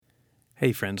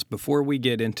Hey friends, before we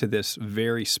get into this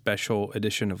very special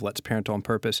edition of Let's Parent on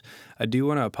Purpose, I do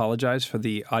want to apologize for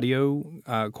the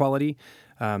audio quality.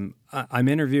 I'm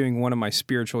interviewing one of my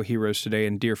spiritual heroes today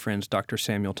and dear friends, Dr.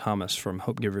 Samuel Thomas from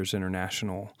Hope Givers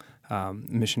International,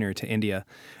 missionary to India.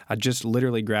 I just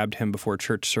literally grabbed him before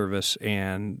church service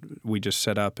and we just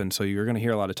set up, and so you're going to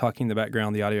hear a lot of talking in the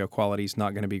background. The audio quality is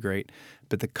not going to be great,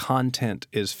 but the content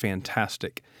is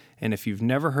fantastic. And if you've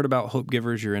never heard about Hope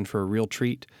Givers, you're in for a real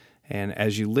treat. And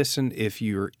as you listen, if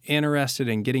you're interested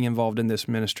in getting involved in this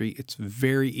ministry, it's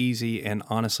very easy and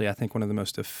honestly, I think one of the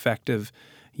most effective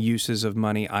uses of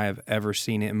money I have ever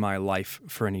seen in my life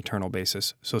for an eternal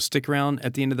basis. So stick around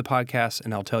at the end of the podcast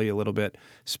and I'll tell you a little bit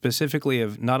specifically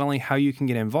of not only how you can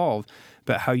get involved,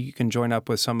 but how you can join up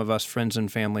with some of us friends and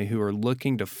family who are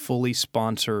looking to fully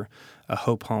sponsor a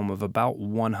Hope Home of about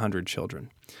 100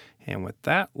 children. And with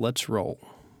that, let's roll.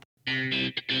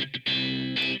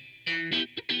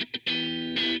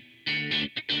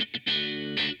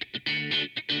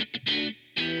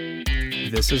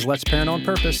 This is Let's Parent on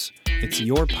Purpose. It's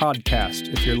your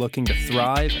podcast if you're looking to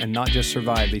thrive and not just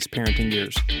survive these parenting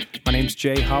years. My name's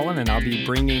Jay Holland, and I'll be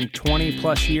bringing 20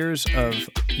 plus years of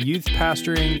youth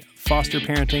pastoring, foster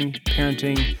parenting,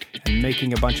 and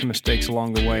making a bunch of mistakes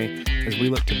along the way as we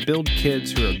look to build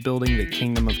kids who are building the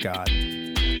kingdom of God.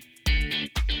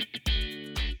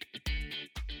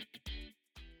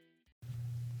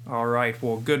 All right,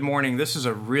 well, good morning. This is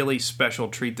a really special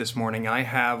treat this morning. I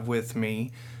have with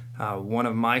me one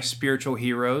of my spiritual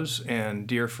heroes and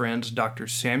dear friends, Dr.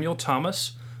 Samuel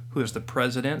Thomas, who is the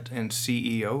president and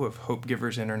CEO of Hope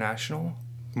Givers International.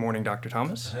 Good morning, Dr.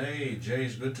 Thomas. Hey, Jay,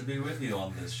 it's good to be with you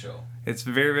on this show. It's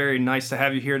very, very nice to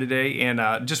have you here today,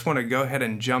 and just want to go ahead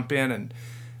and jump in and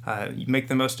make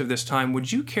the most of this time.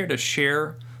 Would you care to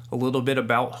share a little bit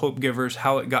about Hope Givers,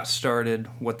 how it got started,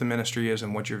 what the ministry is,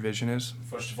 and what your vision is?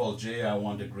 First of all, Jay, I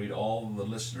want to greet all the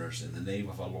listeners in the name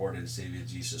of our Lord and Savior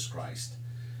Jesus Christ.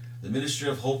 The ministry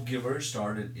of Hope Givers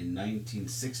started in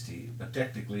 1960, but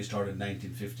technically started in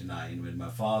 1959 when my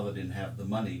father didn't have the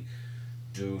money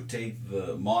to take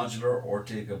the modular or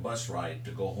take a bus ride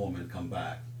to go home and come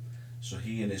back. So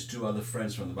he and his two other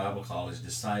friends from the Bible college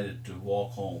decided to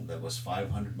walk home. That was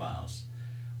 500 miles.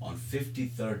 On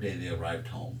 53rd day, they arrived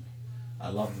home. I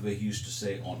love the way he used to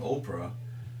say on Oprah,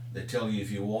 they tell you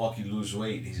if you walk, you lose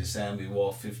weight. He said, Sam, we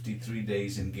walked 53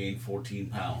 days and gained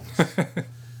 14 pounds.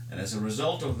 And as a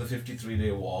result of the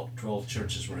 53-day walk, 12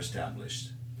 churches were established.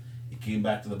 He came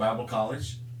back to the Bible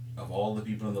college. Of all the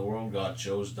people in the world, God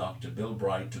chose Dr. Bill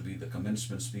Bright to be the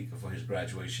commencement speaker for his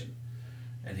graduation.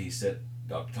 And he said,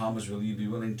 Dr. Thomas, will you be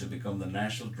willing to become the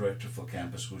national director for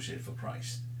Campus Crusade for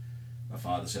Christ? My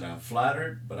father said, I'm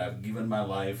flattered, but I've given my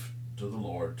life to the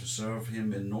Lord to serve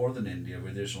him in northern India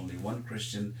where there's only one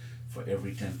Christian for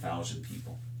every 10,000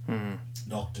 people. Mm-hmm.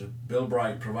 Dr. Bill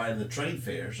Bright provided the train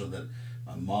fare so that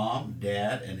my mom,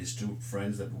 dad, and his two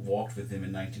friends that walked with him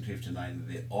in 1959,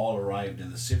 they all arrived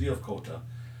in the city of Kota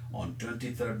on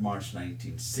 23rd March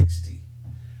 1960.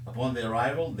 Upon their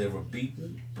arrival, they were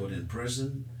beaten, put in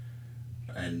prison,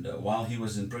 and while he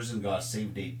was in prison, God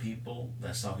saved 8 people.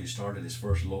 That's how he started his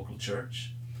first local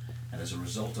church. And as a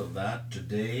result of that,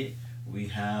 today we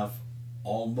have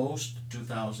almost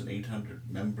 2,800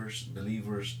 members,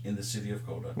 believers in the city of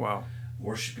Kota. Wow.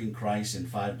 Worshiping Christ in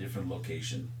 5 different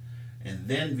locations. And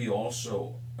then we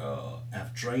also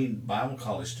have trained Bible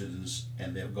college students,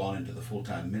 and they've gone into the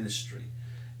full-time ministry.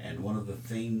 And one of the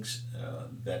things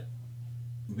that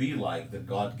we like, that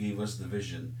God gave us the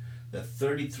vision, that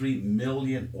 33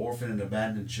 million orphan and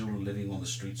abandoned children living on the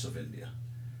streets of India.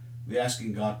 We're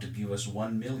asking God to give us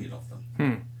 1 million of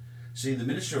them. See, the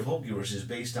ministry of Hope Givers is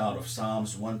based out of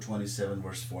Psalms 127,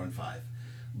 verse 4 and 5.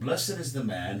 Blessed is the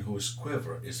man whose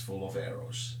quiver is full of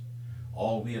arrows.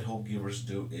 All we at Hope Givers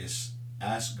do is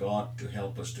ask God to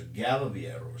help us to gather the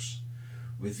arrows.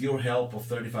 With your help of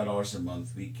 $35 a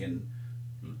month, we can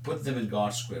put them in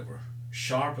God's quiver,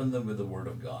 sharpen them with the Word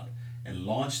of God, and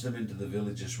launch them into the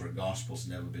villages where gospel's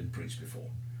never been preached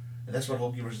before. And that's what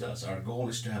Hope Givers does. Our goal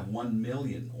is to have 1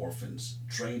 million orphans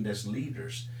trained as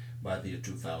leaders by the year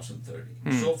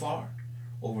 2030. So far,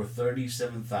 over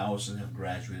 37,000 have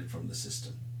graduated from the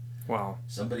system. Wow.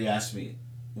 Somebody asked me,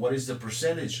 what is the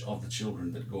percentage of the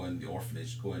children that go in the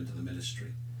orphanage, go into the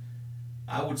ministry?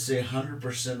 I would say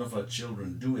 100% of our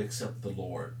children do accept the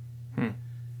Lord.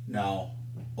 Now,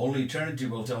 only eternity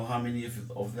will tell how many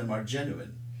of them are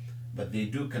genuine. But they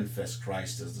do confess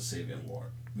Christ as the Savior and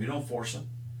Lord. We don't force them.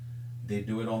 They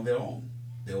do it on their own.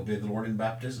 They obey the Lord in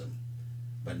baptism.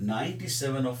 But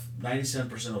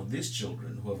 97% of these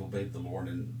children who have obeyed the Lord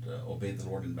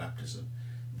in baptism,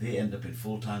 they end up in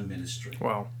full-time ministry.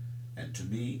 Wow. And to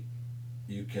me,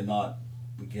 you cannot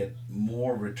get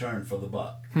more return for the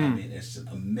buck. I mean, it's an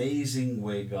amazing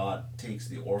way God takes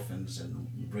the orphans and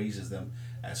raises them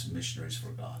as missionaries for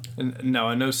God. And now,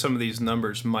 I know some of these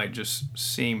numbers might just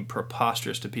seem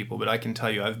preposterous to people, but I can tell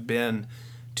you I've been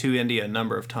to India a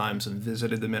number of times and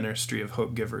visited the ministry of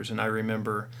Hope Givers. And I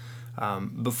remember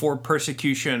before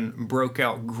persecution broke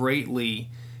out greatly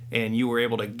and you were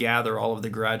able to gather all of the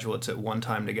graduates at one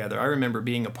time together, I remember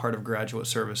being a part of graduate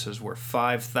services where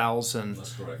 5,000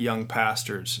 young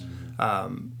pastors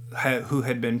who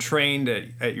had been trained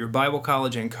at your Bible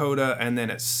college in Kota and then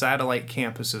at satellite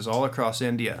campuses all across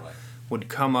India would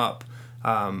come up.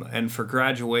 And for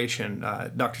graduation,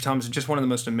 Dr. Thomas, just one of the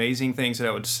most amazing things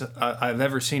that I've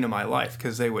ever seen in my life,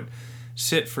 because they would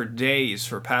sit for days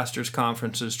for pastors'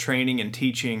 conferences, training and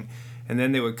teaching, and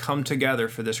then they would come together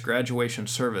for this graduation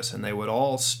service, and they would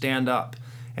all stand up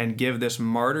and give this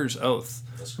martyr's oath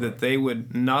that they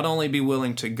would not only be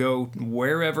willing to go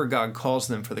wherever God calls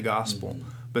them for the gospel,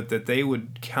 but that they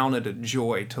would count it a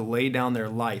joy to lay down their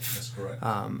life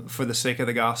for the sake of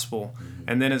the gospel.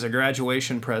 And then as a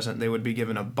graduation present, they would be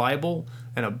given a Bible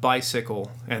and a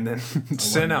bicycle and then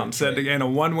sent out and a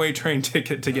one-way train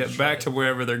ticket to get back to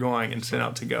wherever they're going and sent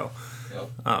out to go.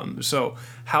 So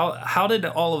how did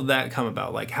all of that come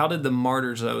about? Like, how did the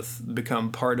martyr's oath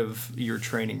become part of your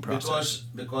training process?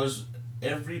 Because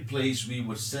every place we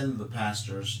would send the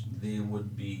pastors, they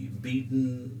would be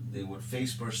beaten, they would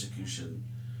face persecution.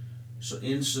 So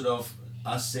instead of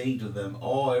us saying to them,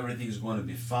 oh, everything's going to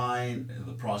be fine,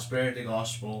 the prosperity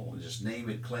gospel, just name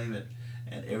it, claim it,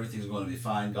 and everything's going to be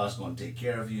fine, God's going to take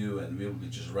care of you, and we'll be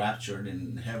just raptured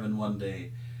in heaven one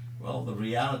day. Well, the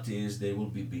reality is they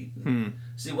will be beaten.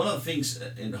 See, one of the things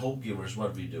in Hope Givers,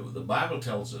 what we do, the Bible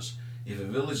tells us, if a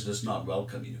village does not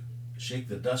welcome you, shake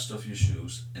the dust off your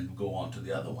shoes and go on to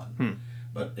the other one.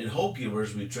 But in Hope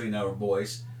Givers, we train our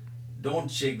boys, don't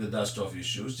shake the dust off your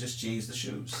shoes, just change the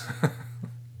shoes.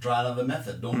 Try another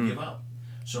method, don't give up.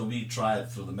 So we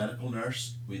tried through the medical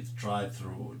nurse, we tried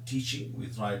through teaching, we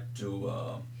tried through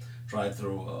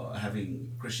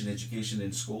having Christian education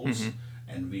in schools,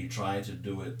 and we tried to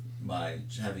do it by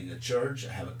having a church,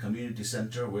 have a community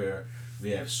center where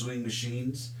we have sewing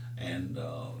machines, and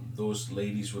those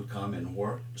ladies would come and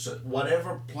work. So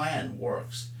whatever plan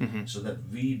works, so that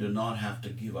we do not have to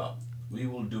give up. We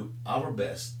will do our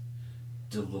best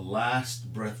till the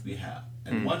last breath we have.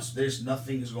 And once there's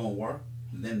nothing is going to work,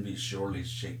 then we surely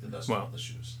shake the dust off the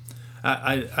shoes.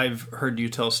 I've heard you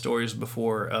tell stories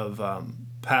before of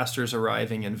pastors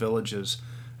arriving in villages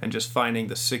and just finding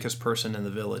the sickest person in the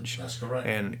village. That's correct.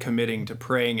 And committing to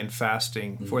praying and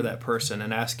fasting for that person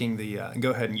and asking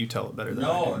go ahead and you tell it better than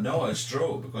I do. No, it's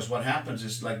true. Because what happens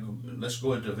is, like, let's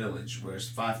go into a village where it's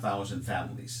 5,000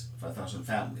 families.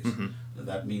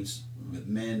 That means with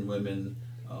men, women,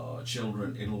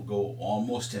 children, it'll go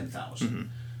almost 10,000.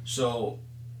 So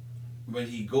when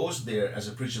he goes there as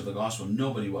a preacher of the gospel,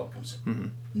 nobody welcomes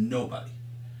him. Nobody.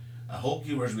 Hope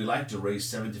Givers, we like to raise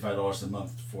 $75 a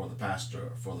month for the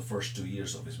pastor for the first 2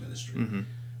 years of his ministry.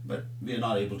 But we are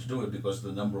not able to do it because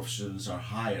the number of students are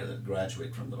higher that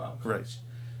graduate from the Bible college.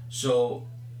 So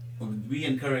we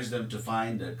encourage them to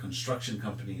find a construction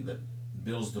company that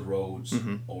builds the roads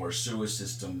or a sewer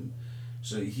system.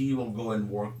 So he will go and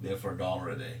work there for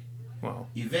 $1 a day. Wow.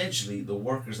 Eventually, the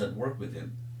workers that work with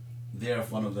him,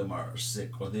 if one of them are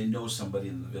sick or they know somebody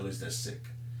in the village that's sick.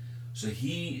 So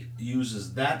he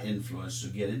uses that influence to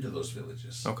get into those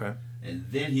villages. Okay. And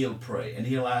then he'll pray. And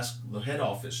he'll ask the head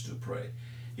office to pray.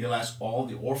 He'll ask all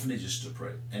the orphanages to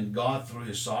pray. And God, through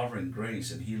his sovereign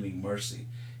grace and healing mercy,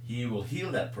 he will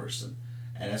heal that person.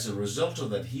 And as a result of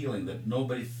that healing that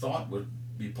nobody thought would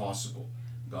be possible,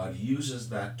 God uses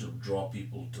that to draw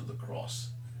people to the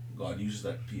cross. God uses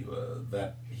that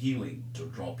healing to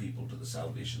draw people to the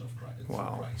salvation of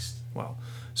Christ. Wow.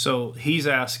 So he's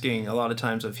asking, a lot of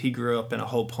times, if he grew up in a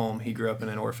Hope home, he grew up in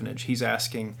an orphanage, he's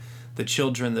asking the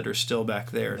children that are still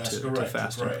back there to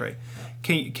fast and pray.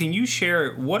 Can you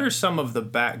share, what are some of the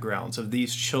backgrounds of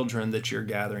these children that you're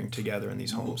gathering together in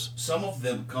these homes? Some of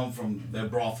them come from their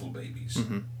brothel babies.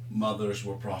 Mothers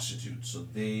were prostitutes, so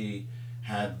they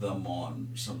had them on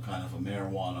some kind of a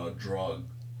marijuana or drug.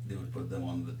 They would put them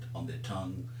on their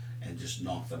tongue and just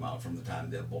knock them out from the time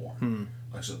they're born.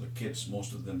 Like, so the kids,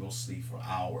 most of them will sleep for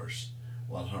hours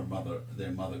while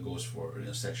their mother goes for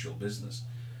sexual business.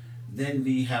 Then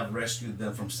we have rescued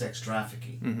them from sex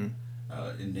trafficking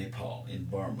in Nepal, in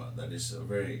Burma. That is a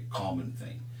very common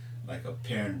thing. Like, a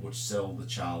parent would sell the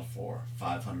child for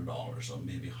 $500 or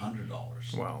maybe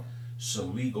 $100. Wow. So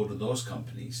we go to those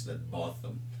companies that bought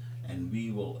them, and we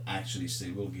will actually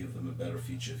say we'll give them a better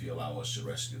future if you allow us to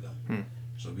rescue them.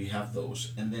 So we have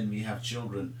those. And then we have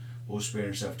children whose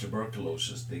parents have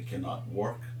tuberculosis. They cannot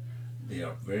work. They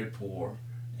are very poor.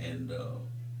 And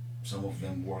some of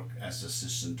them work as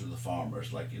assistant to the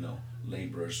farmers, like,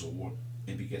 laborers who work,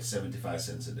 maybe get 75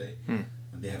 cents a day. And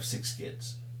they have 6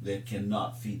 kids. They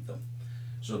cannot feed them.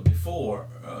 So before,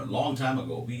 a long time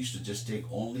ago, we used to just take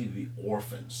only the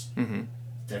orphans.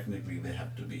 Technically, they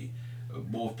have to be,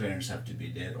 both parents have to be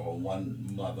dead, or one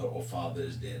mother or father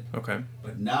is dead. Okay.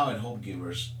 But now at Hope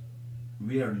Givers,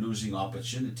 we are losing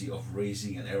opportunity of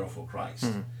raising an arrow for Christ.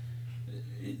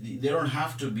 They don't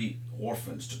have to be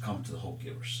orphans to come to the Hope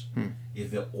Givers.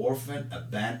 If they're orphan,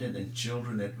 abandoned, and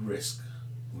children at risk,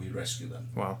 we rescue them.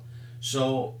 Wow.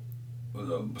 So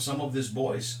some of these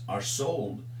boys are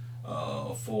sold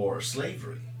for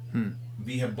slavery.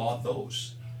 We have bought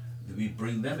those. We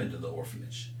bring them into the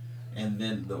orphanage. And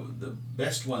then the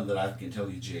best one that I can tell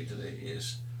you, Jay, today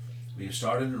is we've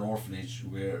started an orphanage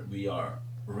where we are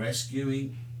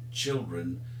rescuing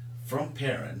children from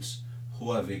parents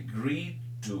who have agreed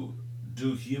to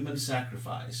do human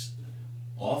sacrifice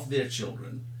of their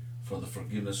children for the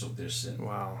forgiveness of their sin.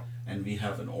 Wow. And we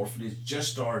have an orphanage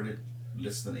just started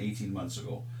less than 18 months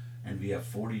ago, and we have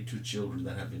 42 children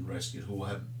that have been rescued who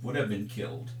would have been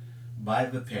killed by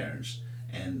the parents,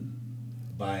 and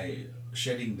by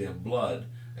shedding their blood,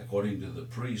 according to the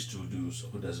priest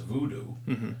who does voodoo,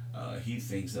 he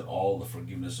thinks that all the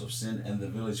forgiveness of sin and the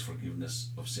village forgiveness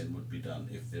of sin would be done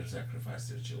if they sacrifice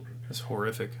their children. That's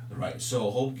horrific. Right. So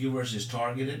Hope Givers is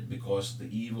targeted because the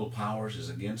evil powers is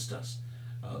against us.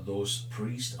 Those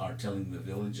priests are telling the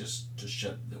villages to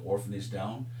shut the orphanage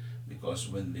down, because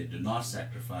when they do not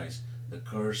sacrifice, the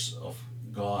curse of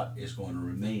God is going to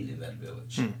remain in that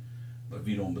village. But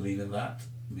we don't believe in that.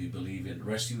 We believe in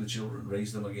rescue the children,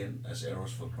 raise them again as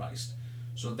arrows for Christ.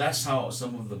 So that's how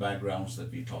some of the backgrounds that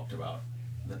we talked about,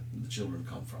 that the children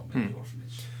come from in the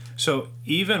orphanage. So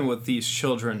even with these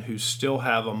children who still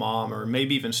have a mom, or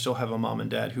maybe even still have a mom and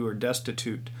dad who are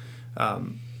destitute,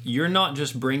 you're not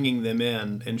just bringing them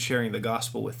in and sharing the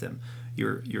gospel with them.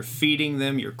 You're feeding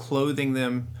them, you're clothing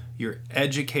them, you're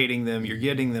educating them, you're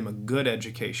getting them a good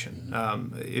education.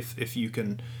 If you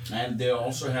can. And they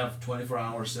also have 24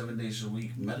 hours, 7 days a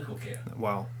week medical care.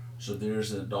 Wow. So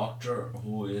there's a doctor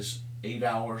who is 8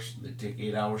 hours, they take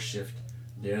 8 hour shift,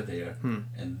 they're there.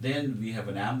 And then we have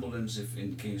an ambulance if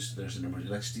in case there's an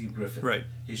emergency, like Steve Griffith. Right.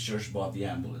 His church bought the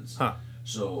ambulance.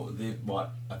 So they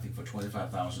bought, I think for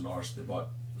 $25,000, they bought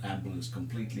ambulance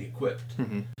completely equipped.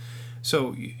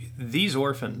 So these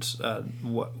orphans,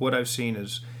 what I've seen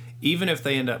is, even if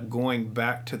they end up going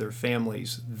back to their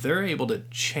families, they're able to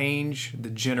change the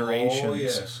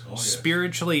generations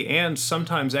spiritually and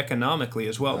sometimes economically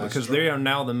as well. That's because true. They are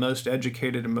now the most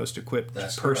educated and most equipped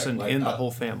person in the whole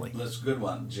family. That's a good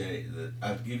one, Jay.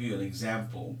 I'll give you an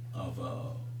example of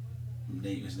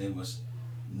name. His name was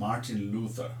Martin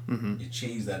Luther. He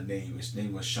changed that name. His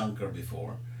name was Shankar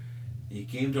before. He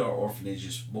came to our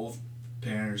orphanages. Both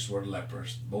parents were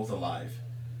lepers, both alive.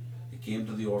 Came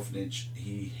to the orphanage.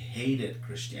 He hated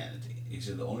Christianity. He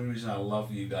said, the only reason I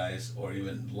love you guys or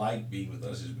even like being with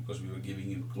us is because we were giving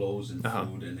him clothes and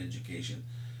food and education.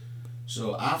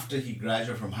 So after he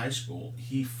graduated from high school,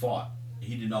 he fought.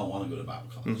 He did not want to go to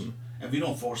Bible college. And we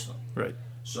don't force them. Right.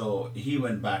 So he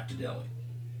went back to Delhi.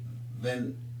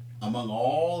 Then among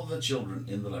all the children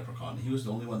in the leper colony, he was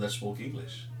the only one that spoke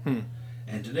English.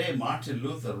 And today Martin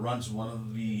Luther runs one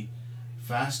of the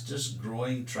fastest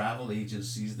growing travel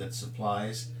agencies that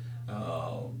supplies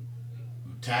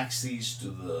taxis to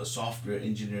the software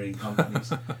engineering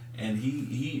companies, and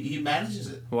he manages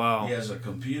it. Wow. He has a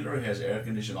computer, he has an air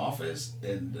conditioned office,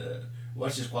 and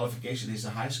what's his qualification? He's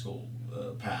a high school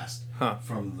passed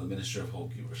from the Ministry of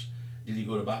Hope Givers. Did he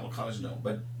go to Bible college? No.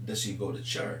 But does he go to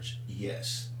church?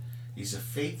 Yes. He's a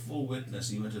faithful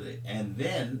witness even today. And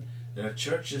then there are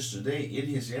churches today in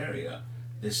his area.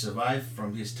 They survive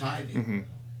from his tithing.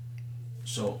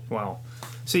 So wow.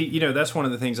 See, that's one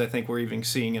of the things I think we're even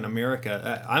seeing in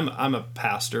America. I'm a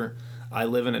pastor. I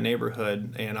live in a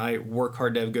neighborhood, and I work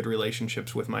hard to have good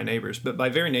relationships with my neighbors. But by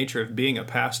very nature of being a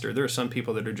pastor, there are some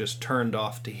people that are just turned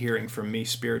off to hearing from me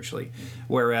spiritually.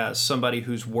 Whereas somebody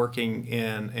who's working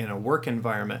in a work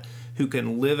environment, who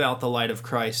can live out the light of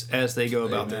Christ as they go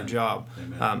about their job,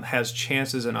 has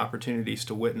chances and opportunities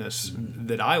to witness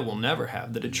that I will never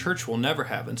have, that a church will never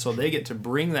have. And so they get to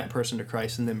bring that person to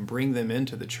Christ and then bring them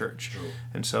into the church.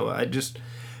 And so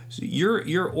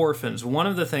your orphans, one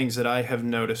of the things that I have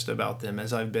noticed about them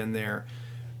as I've been there,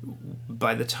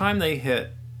 by the time they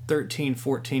hit 13,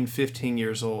 14, 15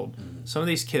 years old. Some of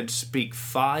these kids speak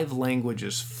 5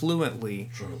 languages fluently.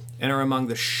 True. And are among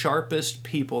the sharpest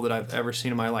people that I've ever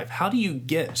seen in my life. How do you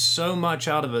get so much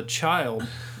out of a child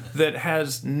that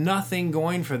has nothing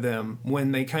going for them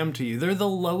when they come to you? They're the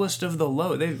lowest of the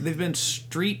low. They've been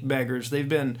street beggars. They've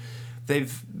been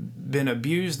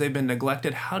abused. They've been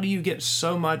neglected. How do you get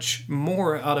so much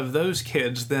more out of those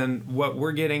kids than what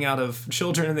we're getting out of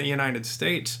children in the United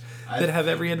States that have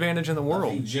every advantage in the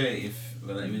world? I think, Jay,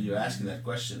 when you're asking that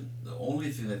question, the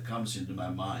only thing that comes into my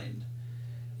mind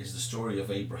is the story of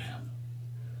Abraham.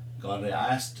 God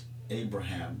asked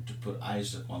Abraham to put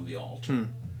Isaac on the altar.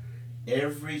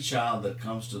 Every child that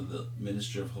comes to the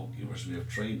Ministry of Hope Givers, we have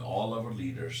trained all of our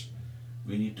leaders.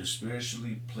 We need to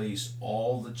spiritually place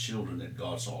all the children at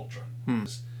God's altar.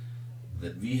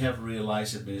 That we have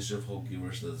realized at Ministry of Hope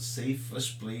Givers that the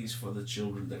safest place for the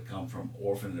children that come from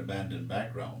orphan and abandoned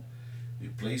background, we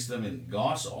place them in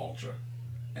God's altar,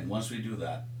 and once we do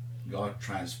that, God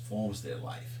transforms their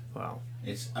life. Wow.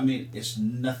 It's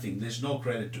nothing. There's no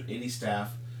credit to any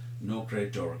staff, no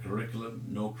credit to our curriculum,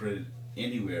 no credit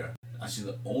anywhere. I see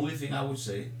the only thing I would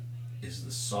say is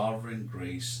the sovereign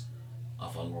grace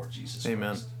of our Lord Jesus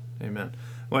Christ. Amen.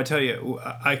 Well, I tell you,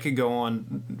 I could go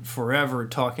on forever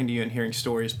talking to you and hearing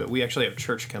stories, but we actually have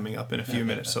church coming up in a few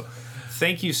minutes. So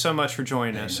thank you so much for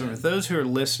joining us. And for those who are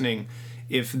listening,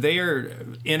 if they are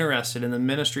interested in the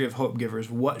Ministry of Hope Givers,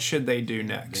 what should they do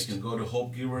next? They can go to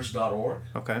hopegivers.org.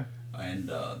 Okay.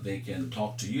 And they can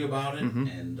talk to you about it.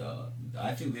 And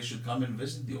I think they should come and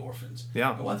visit the orphans.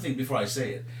 Yeah. And one thing before I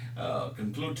say it,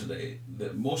 conclude today,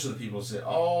 that most of the people say,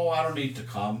 oh, I don't need to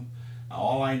come.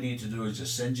 All I need to do is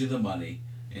just send you the money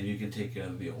and you can take care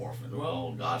of the orphan.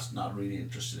 Well, God's not really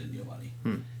interested in your money.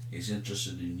 He's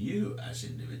interested in you as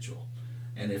an individual.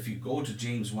 And if you go to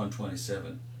James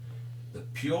 1:27, the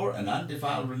pure and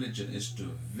undefiled religion is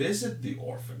to visit the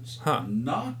orphans,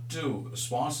 not to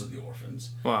sponsor the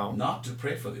orphans, not to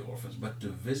pray for the orphans, but to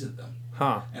visit them.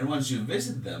 And once you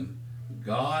visit them,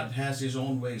 God has His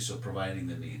own ways of providing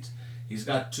the needs. He's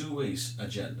got 2 ways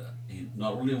agenda. He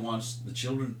not only wants the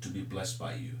children to be blessed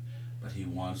by you, but He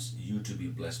wants you to be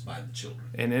blessed by the children.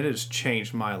 And it has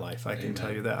changed my life, I can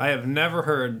tell you that. I have never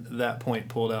heard that point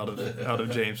pulled out of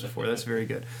James before. That's very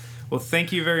good. Well,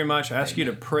 thank you very much. I ask you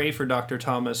to pray for Dr.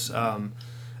 Thomas.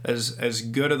 As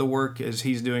good of the work as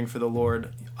he's doing for the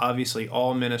Lord, obviously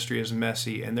all ministry is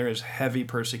messy and there is heavy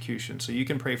persecution. So you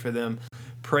can pray for them.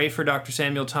 Pray for Dr.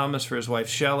 Samuel Thomas, for his wife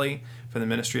Shelley, for the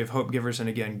Ministry of Hope Givers. And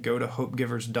again, go to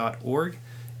hopegivers.org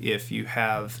if you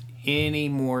have any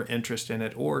more interest in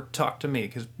it, or talk to me,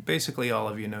 because basically all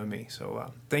of you know me.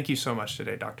 So thank you so much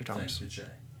today, Dr. Thomas. Thank you, Jay.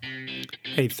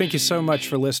 Hey, thank you so much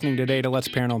for listening today to Let's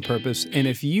Parent on Purpose. And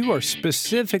if you are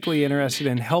specifically interested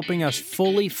in helping us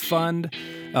fully fund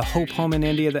a Hope Home in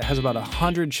India that has about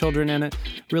 100 children in it,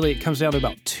 really it comes down to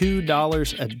about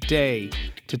 $2 a day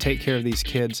to take care of these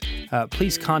kids,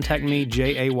 please contact me,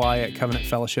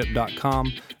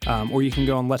 jay@covenantfellowship.com, or you can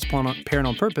go on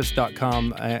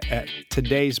letsparentonpurpose.com at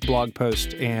today's blog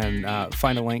post and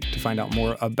find a link to find out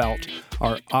more about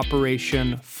our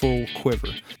Operation Full Quiver.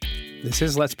 This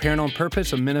is Let's Parent on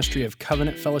Purpose, a ministry of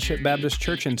Covenant Fellowship Baptist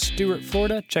Church in Stuart,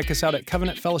 Florida. Check us out at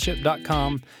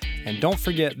covenantfellowship.com. And don't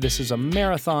forget, this is a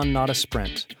marathon, not a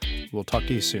sprint. We'll talk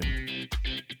to you soon.